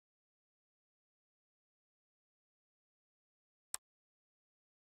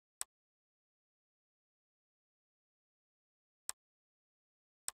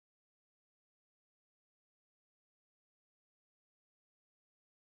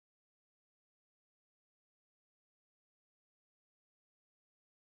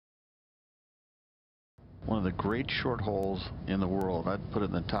of the great short holes in the world. I'd put it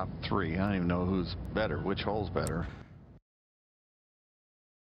in the top 3. I don't even know who's better, which hole's better.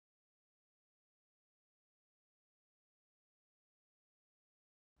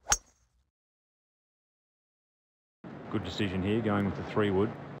 Good decision here, going with the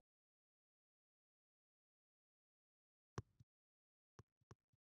 3-wood.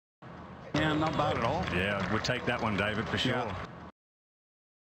 Yeah, not bad at all. Yeah, we'll take that one, David, for sure. Yeah.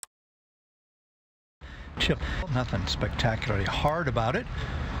 Chip, nothing spectacularly hard about it.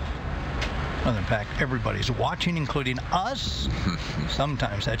 Well, in fact, everybody's watching, including us.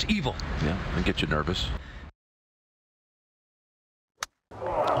 Sometimes that's evil. Yeah, and get you nervous.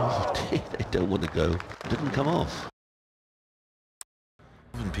 Oh, they don't want to go. Didn't come off.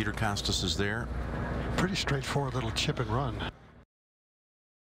 And Peter Costas is there. Pretty straightforward little chip and run.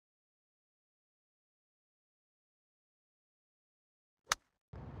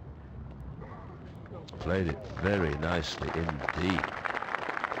 Played it very nicely indeed.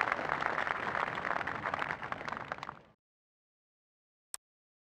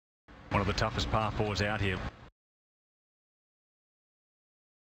 One of the toughest par 4s out here.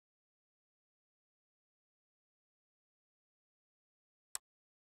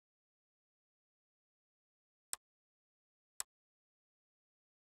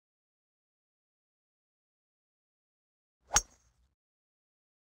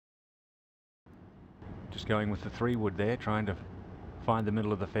 Just going with the 3-wood there, trying to find the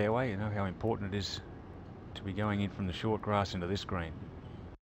middle of the fairway. You know how important it is to be going in from the short grass into this green.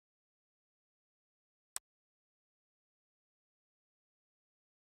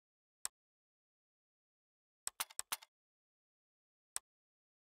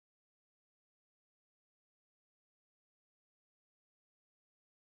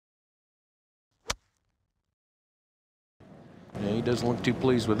 Yeah, he doesn't look too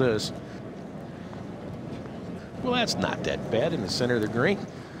pleased with this. Well, that's not that bad in the center of the green.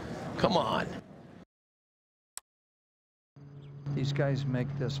 Come on. These guys make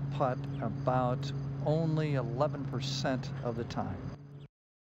this putt about only 11% of the time.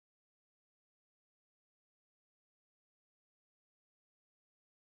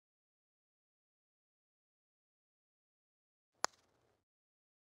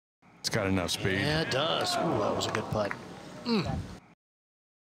 It's got enough speed. Yeah, it does. Ooh, that was a good putt.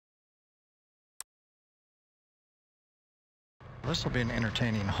 This will be an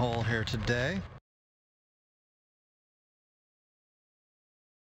entertaining hole here today.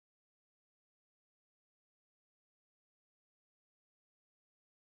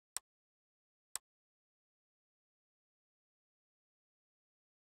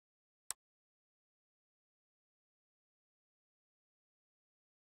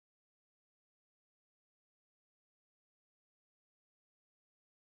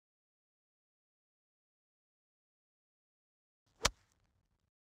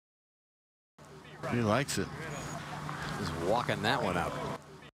 He likes it. He's walking that one up.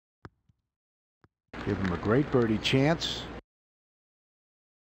 Give him a great birdie chance.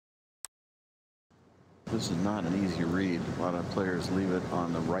 This is not an easy read. A lot of players leave it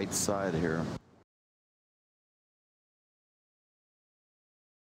on the right side here.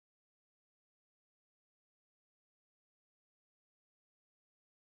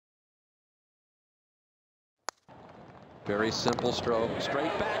 Very simple stroke.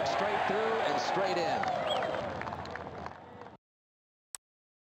 Straight back, straight through, and straight in.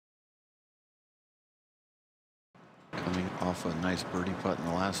 Coming off a nice birdie putt in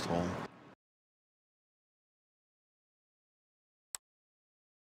the last hole.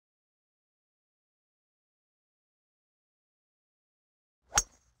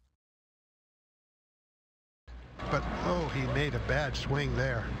 But, oh, he made a bad swing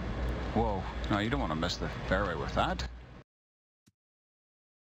there. Whoa. No, you don't want to miss the fairway with that.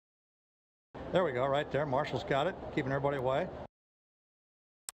 There we go, right there. Marshall's got it, keeping everybody away.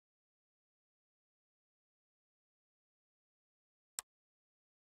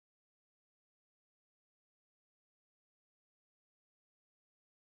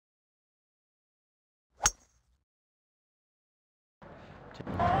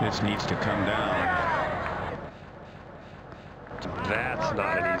 This needs to come down. That's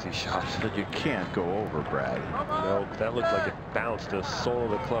not an easy shot. But you can't go over, Brad. No, that looked like it bounced. The sole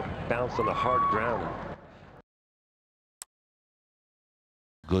of the club bounced on the hard ground.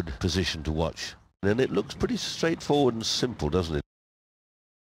 Good position to watch. And it looks pretty straightforward and simple, doesn't it?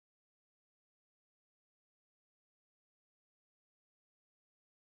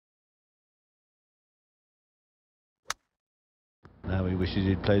 Now he wishes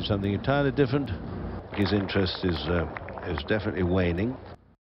he'd played something entirely different. His interest is definitely waning.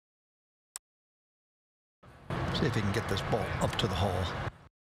 See if he can get this ball up to the hole.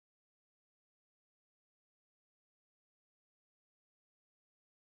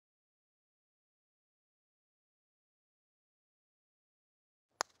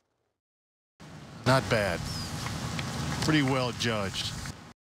 Not bad. Pretty well judged.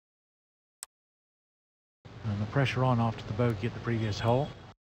 And the pressure on after the bogey at the previous hole.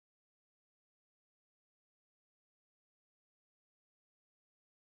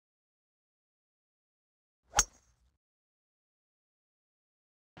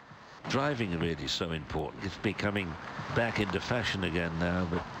 Driving really is so important. It's becoming back into fashion again now,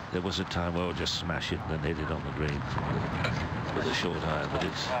 but there was a time where we'll just smash it and then hit it on the green with a short iron, but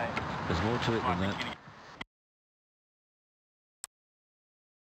there's more to it than that.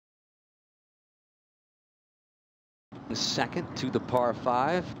 The second to the par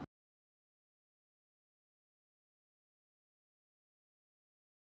 5.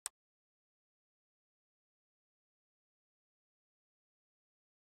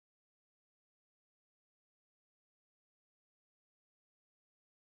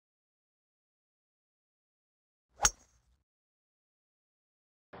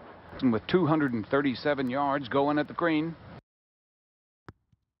 With 237 yards going at the green.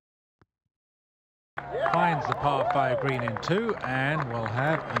 Finds the par 5 green in 2 and will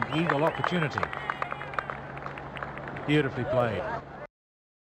have an eagle opportunity. Beautifully played.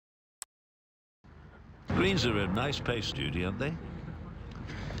 Greens are a nice pace, Judy, aren't they?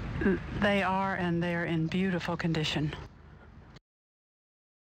 They are, and they're in beautiful condition.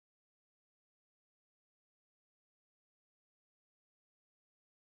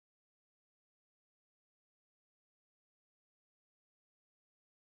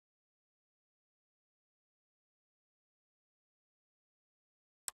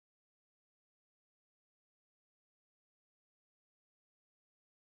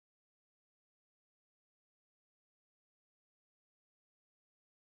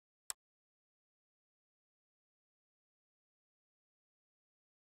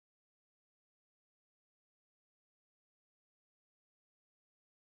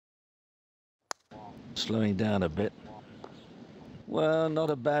 Slowing down a bit. Well, not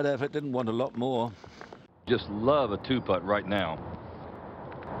a bad effort. Didn't want a lot more. Just love a 2-putt right now.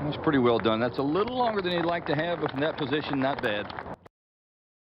 That's pretty well done. That's a little longer than he'd like to have, but from that position, not bad.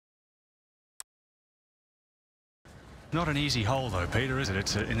 Not an easy hole though, Peter, is it?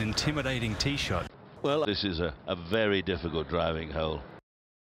 It's an intimidating tee shot. Well, this is a very difficult driving hole.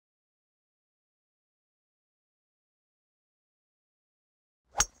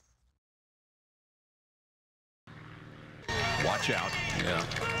 Watch out. Yeah.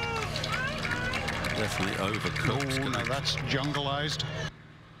 Definitely overcooked. Now that's jungleized.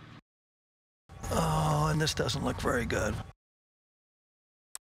 Oh, and this doesn't look very good.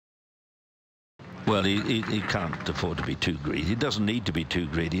 Well, he can't afford to be too greedy. He doesn't need to be too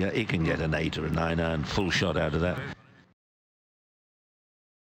greedy. He can get an 8 or a 9 iron full shot out of that.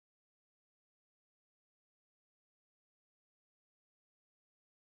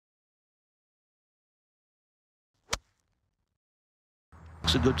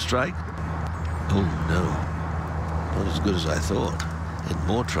 It's a good strike. Oh no, not as good as I thought. In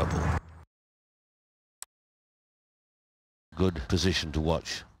more trouble. Good position to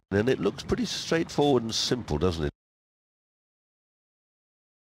watch. And it looks pretty straightforward and simple, doesn't it?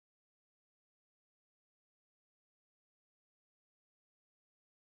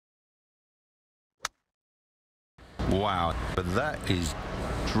 Wow, but that is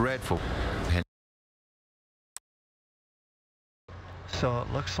dreadful. So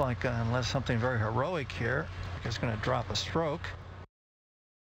it looks like unless something very heroic here, he's going to drop a stroke.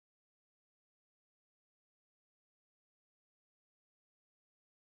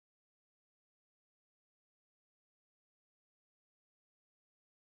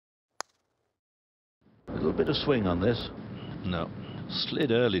 A little bit of swing on this. No.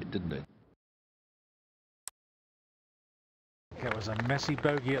 Slid early, didn't it? It was a messy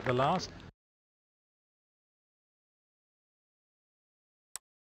bogey at the last.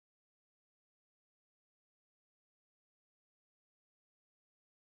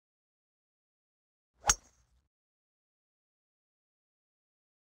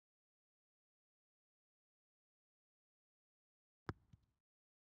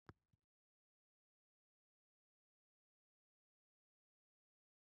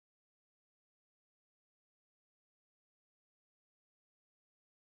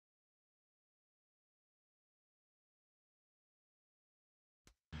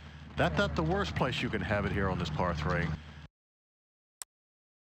 That's not the worst place you can have it here on this par 3.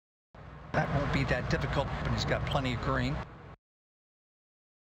 That won't be that difficult, but he's got plenty of green.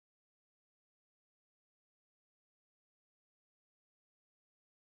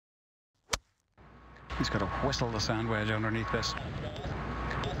 He's got to whistle the sand wedge underneath this.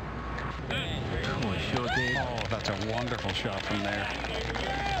 Oh, he sure did. Oh, that's a wonderful shot from there.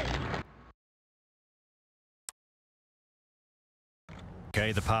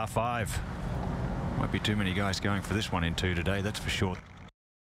 Okay, the par 5. Won't be too many guys going for this one in 2 today, that's for sure.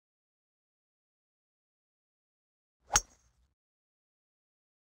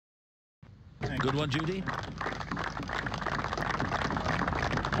 Good one, Judy.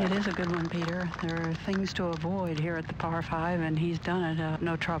 It is a good one, Peter. There are things to avoid here at the par 5, and he's done it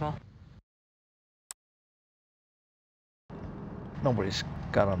no trouble. Nobody's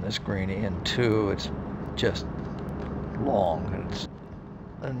got on this green in 2. It's just long,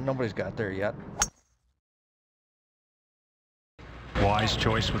 and nobody's got there yet. Wise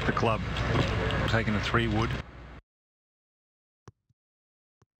choice with the club. Taking a 3 wood.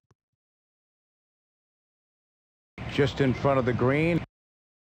 Just in front of the green.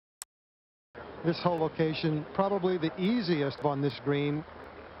 This whole location, probably the easiest on this green.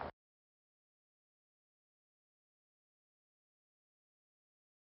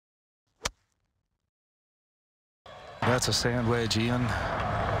 That's a sand wedge, Ian.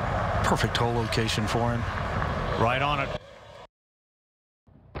 Perfect hole location for him. Right on it.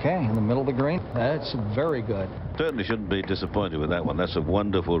 Okay, in the middle of the green. That's very good. Certainly shouldn't be disappointed with that one. That's a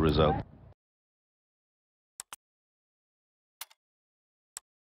wonderful result.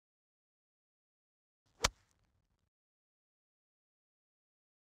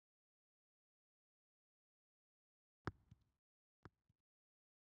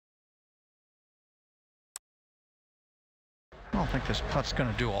 I don't think this putt's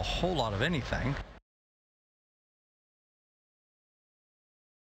going to do a whole lot of anything.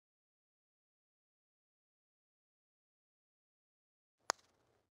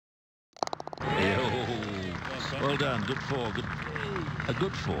 Well done. Good 4. A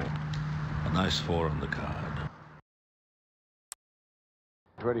good 4. A nice 4 on the card.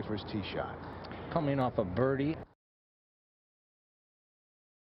 Ready for his tee shot. Coming off a birdie.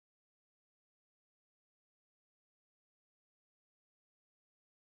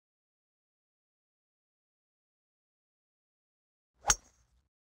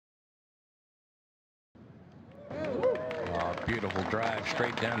 Beautiful drive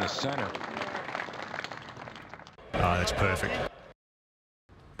straight down the center. Ah, that's perfect.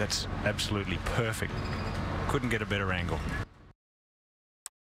 That's absolutely perfect. Couldn't get a better angle.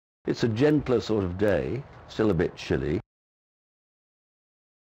 It's a gentler sort of day, still a bit chilly.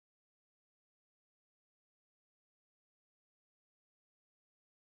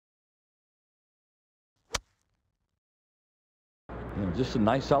 Just a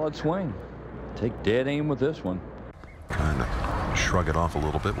nice solid swing. Take dead aim with this one. Kind of shrug it off a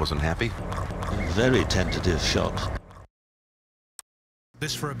little bit, wasn't happy. Very tentative shot.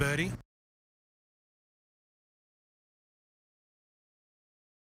 This for a birdie.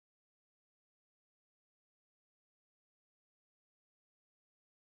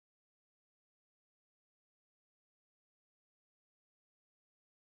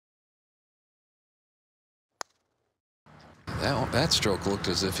 That stroke looked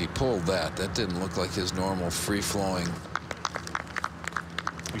as if he pulled that. That didn't look like his normal free-flowing.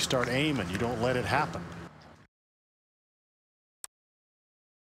 You start aiming, you don't let it happen.